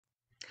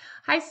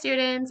Hi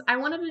students, I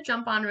wanted to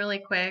jump on really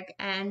quick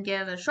and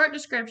give a short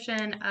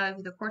description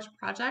of the course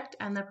project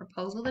and the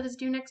proposal that is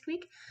due next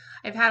week.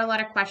 I've had a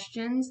lot of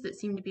questions that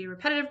seem to be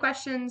repetitive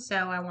questions, so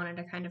I wanted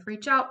to kind of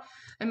reach out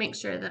and make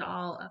sure that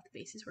all of the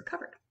bases were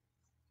covered.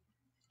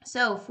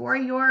 So for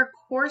your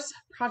course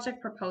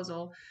project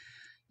proposal,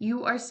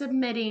 you are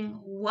submitting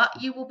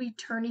what you will be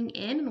turning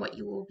in and what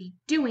you will be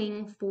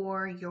doing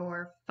for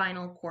your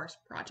final course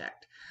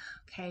project.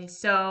 Okay,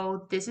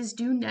 so this is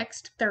due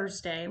next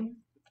Thursday,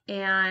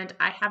 and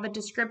I have a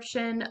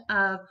description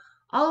of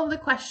all of the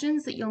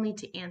questions that you'll need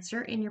to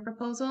answer in your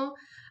proposal,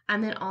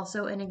 and then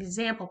also an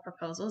example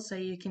proposal so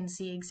you can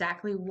see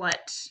exactly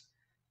what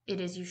it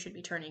is you should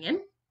be turning in.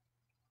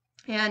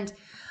 And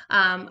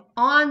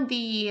on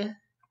the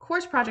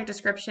course project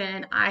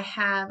description, I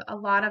have a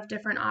lot of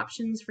different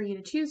options for you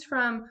to choose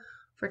from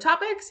for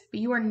topics,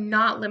 but you are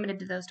not limited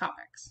to those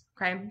topics.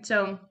 Okay,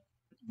 so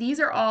these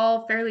are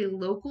all fairly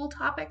local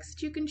topics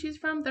that you can choose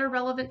from that are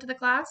relevant to the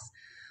class.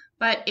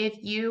 But if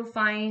you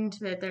find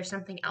that there's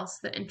something else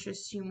that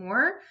interests you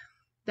more,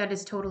 that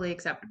is totally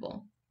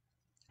acceptable.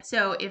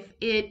 So if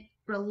it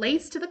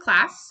relates to the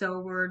class,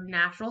 so we're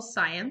natural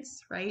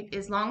science, right?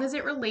 As long as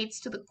it relates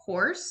to the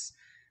course,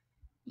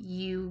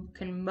 you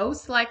can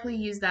most likely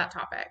use that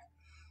topic.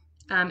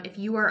 If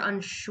you are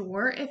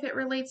unsure if it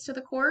relates to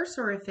the course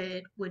or if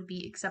it would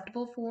be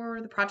acceptable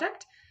for the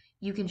project,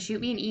 you can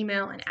shoot me an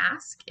email and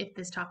ask if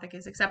this topic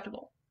is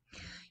acceptable.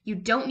 You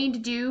don't need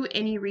to do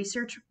any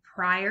research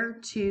prior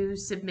to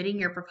submitting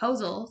your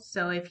proposal.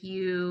 So if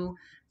you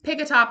pick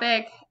a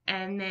topic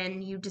and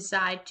then you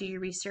decide to do your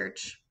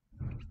research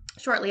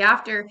shortly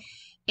after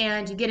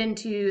and you get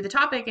into the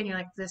topic and you're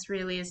like, this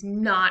really is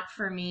not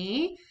for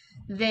me,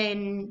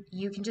 then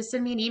you can just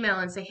send me an email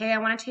and say, hey, I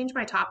want to change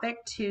my topic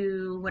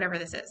to whatever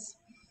this is.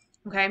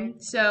 Okay,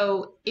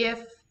 so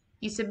if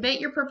you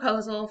submit your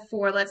proposal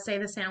for, let's say,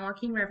 the San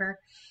Joaquin River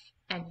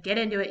and get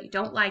into it, you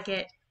don't like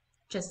it,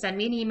 just send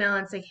me an email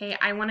and say, hey,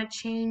 I want to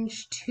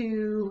change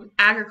to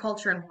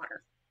agriculture and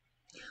water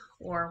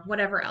or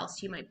whatever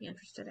else you might be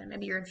interested in.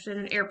 Maybe you're interested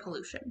in air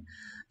pollution.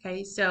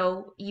 Okay,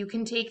 so you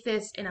can take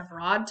this in a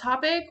broad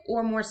topic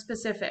or more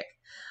specific.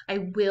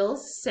 I will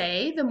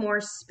say the more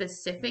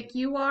specific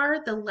you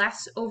are, the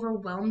less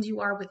overwhelmed you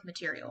are with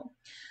material.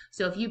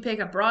 So if you pick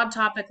a broad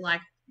topic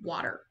like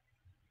water,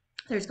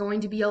 there's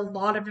going to be a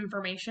lot of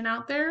information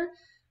out there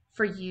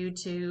for you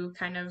to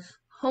kind of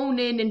hone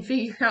in and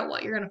figure out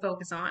what you're going to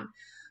focus on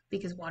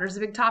because water is a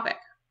big topic,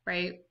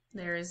 right?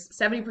 There's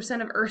 70%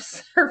 of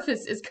Earth's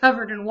surface is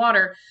covered in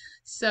water.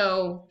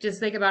 So just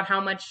think about how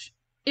much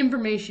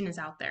information is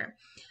out there.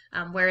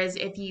 Whereas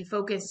if you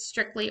focus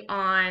strictly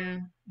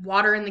on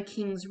water in the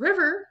Kings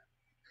River,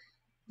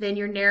 then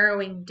you're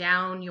narrowing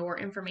down your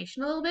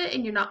information a little bit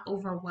and you're not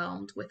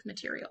overwhelmed with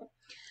material.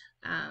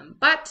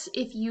 But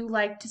if you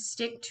like to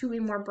stick to a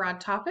more broad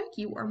topic,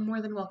 you are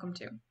more than welcome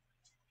to.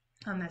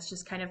 That's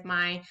just kind of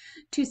my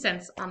 2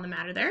 cents on the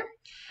matter there.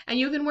 And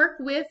you can work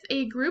with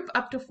a group,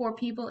 up to 4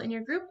 people in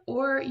your group,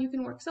 or you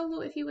can work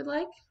solo if you would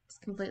like. It's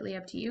completely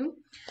up to you.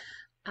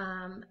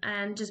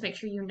 And just make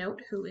sure you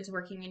note who is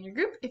working in your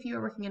group. If you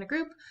are working in a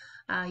group,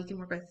 you can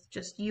work with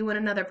just you and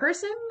another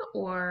person,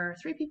 or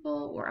 3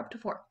 people, or up to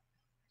 4.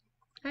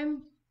 Okay.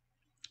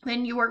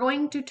 Then you are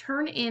going to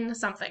turn in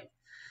something.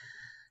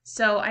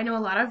 So I know a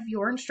lot of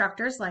your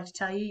instructors like to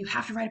tell you you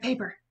have to write a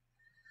paper.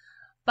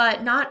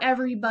 But not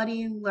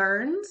everybody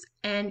learns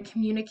and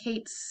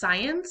communicates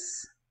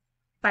science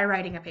by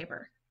writing a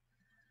paper.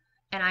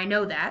 And I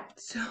know that.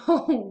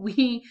 So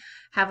we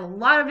have a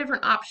lot of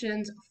different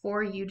options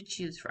for you to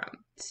choose from.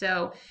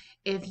 So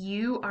if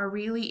you are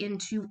really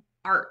into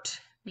art,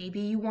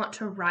 maybe you want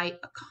to write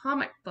a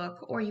comic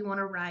book or you want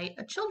to write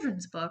a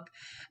children's book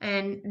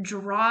and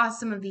draw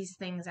some of these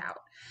things out.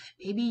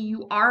 Maybe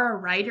you are a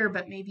writer,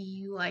 but maybe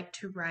you like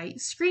to write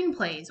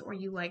screenplays or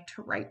you like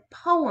to write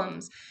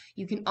poems.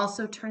 You can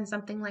also turn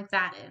something like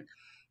that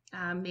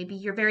in. Maybe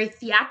you're very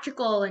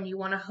theatrical and you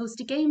want to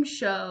host a game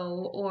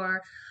show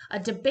or a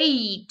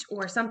debate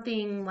or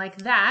something like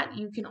that.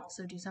 You can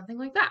also do something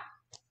like that.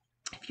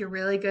 If you're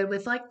really good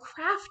with like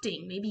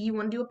crafting, maybe you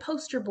want to do a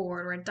poster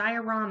board or a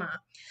diorama.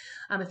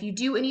 If you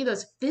do any of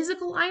those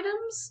physical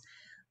items,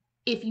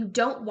 if you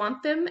don't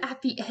want them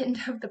at the end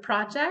of the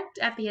project,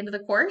 at the end of the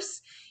course,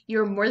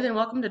 you're more than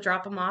welcome to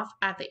drop them off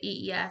at the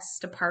AES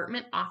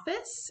department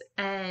office,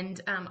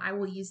 and I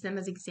will use them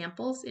as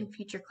examples in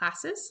future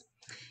classes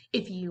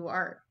if you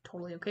are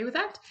totally okay with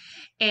that.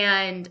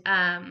 And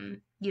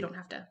you don't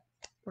have to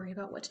worry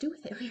about what to do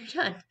with it when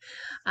you're done.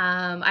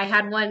 I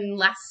had one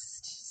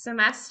last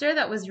semester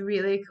that was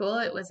really cool.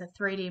 It was a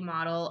 3D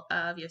model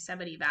of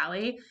Yosemite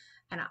Valley.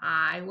 And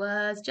I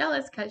was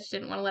jealous because she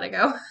didn't want to let it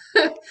go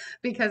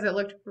because it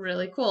looked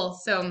really cool.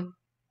 So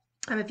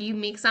if you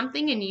make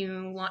something and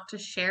you want to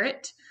share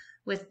it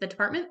with the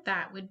department,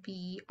 that would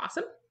be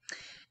awesome.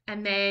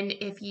 And then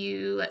if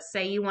you, let's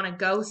say you want to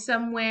go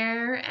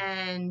somewhere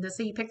and let's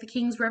say you pick the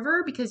Kings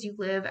River because you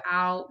live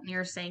out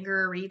near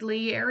Sanger,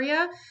 Reedley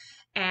area,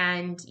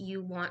 and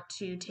you want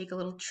to take a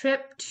little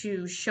trip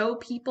to show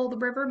people the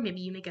river, maybe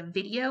you make a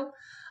video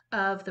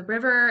of the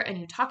river and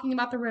you talking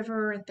about the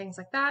river and things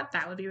like that,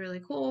 that would be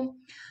really cool.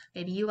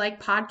 Maybe you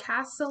like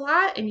podcasts a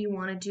lot and you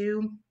want to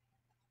do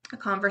a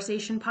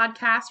conversation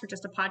podcast or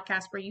just a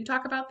podcast where you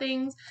talk about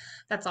things.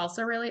 That's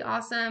also really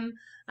awesome.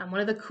 One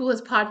of the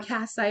coolest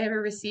podcasts I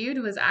ever received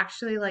was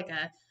actually like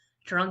a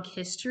drunk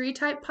history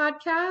type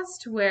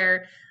podcast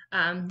where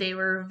they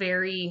were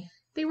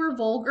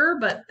vulgar,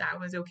 but that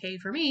was okay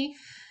for me.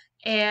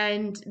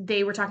 And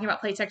they were talking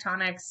about plate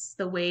tectonics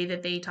the way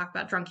that they talk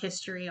about drunk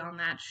history on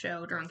that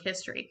show, Drunk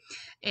History.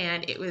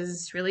 And it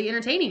was really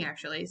entertaining,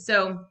 actually.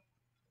 So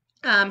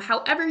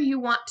however you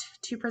want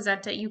to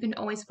present it, you can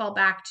always fall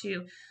back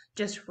to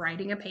just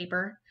writing a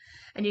paper.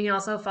 And you can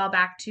also fall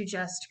back to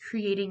just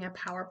creating a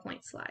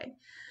PowerPoint slide.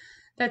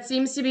 That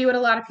seems to be what a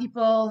lot of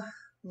people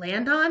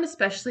land on,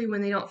 especially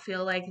when they don't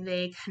feel like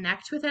they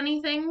connect with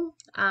anything.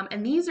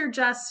 And these are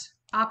just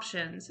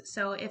options.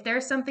 So if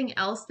there's something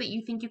else that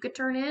you think you could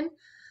turn in,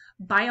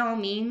 by all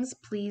means,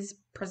 please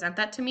present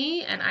that to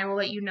me and I will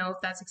let you know if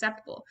that's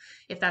acceptable,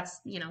 if that's,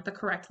 the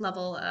correct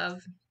level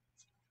of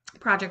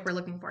project we're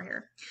looking for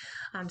here.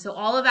 So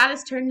all of that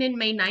is turned in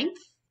May 9th.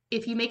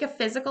 If you make a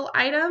physical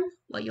item,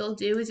 what you'll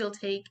do is you'll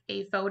take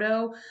a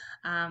photo,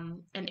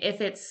 and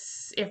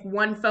if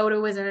one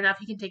photo isn't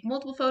enough, you can take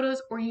multiple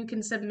photos, or you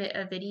can submit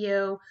a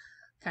video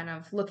kind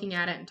of looking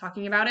at it and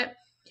talking about it,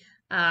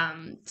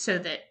 so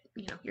that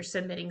you're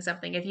submitting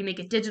something. If you make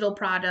a digital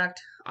product,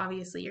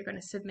 obviously you're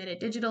going to submit it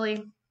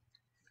digitally,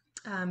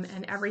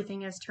 and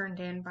everything is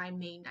turned in by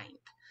May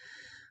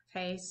 9th.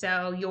 Okay,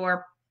 so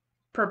your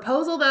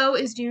proposal, though,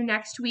 is due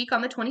next week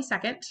on the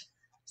 22nd.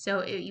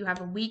 So you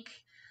have a week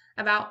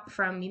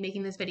from me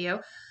making this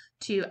video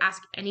to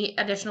ask any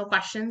additional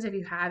questions if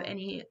you have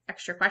any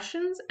extra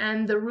questions.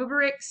 And the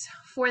rubrics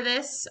for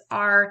this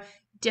are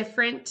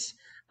different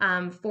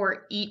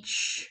for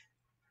each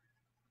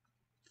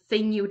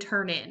thing you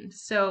turn in.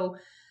 So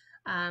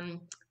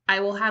I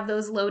will have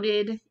those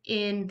loaded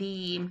in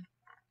the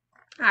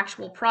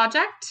actual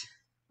project,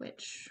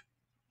 which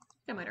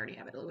I might already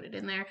have it loaded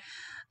in there,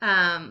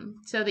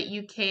 so that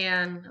you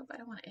can, I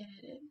don't want to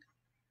edit it.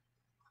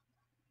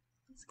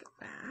 Let's go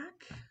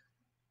back.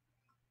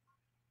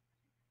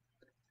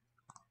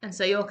 And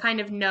so you'll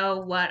kind of know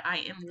what I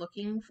am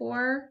looking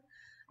for.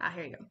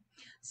 Here you go.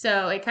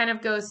 So it kind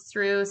of goes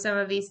through some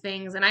of these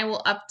things and I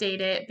will update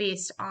it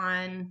based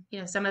on,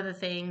 some of the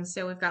things.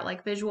 So we've got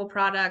like visual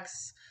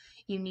products.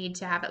 You need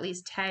to have at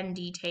least 10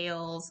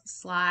 details.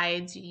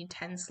 Slides, you need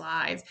 10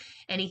 slides.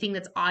 Anything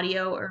that's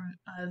audio or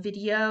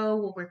video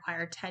will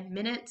require 10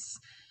 minutes.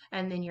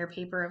 And then your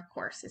paper, of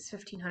course, is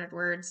 1,500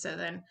 words. So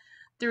then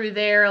through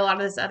there, a lot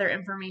of this other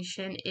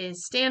information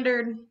is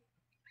standard.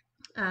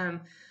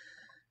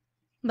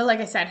 But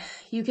like I said,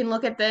 you can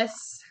look at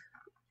this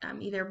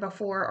either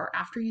before or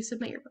after you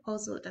submit your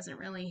proposal. It doesn't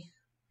really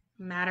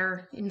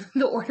matter in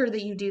the order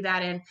that you do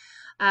that in.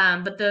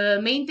 But the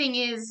main thing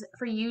is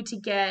for you to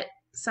get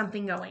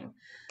something going.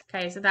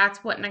 Okay, so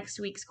that's what next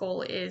week's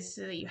goal is,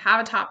 so that you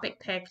have a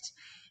topic picked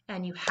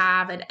and you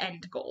have an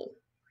end goal.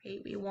 Right?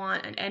 We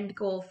want an end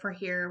goal for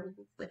here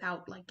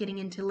without like getting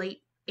into late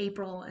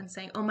April and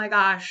saying, oh my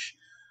gosh,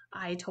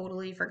 I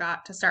totally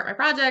forgot to start my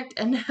project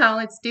and now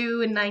it's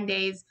due in 9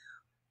 days.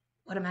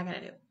 What am I going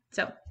to do?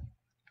 So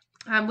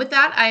with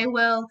that, I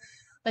will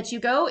let you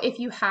go. If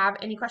you have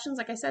any questions,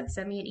 like I said,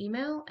 send me an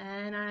email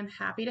and I'm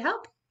happy to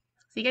help.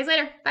 See you guys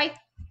later. Bye.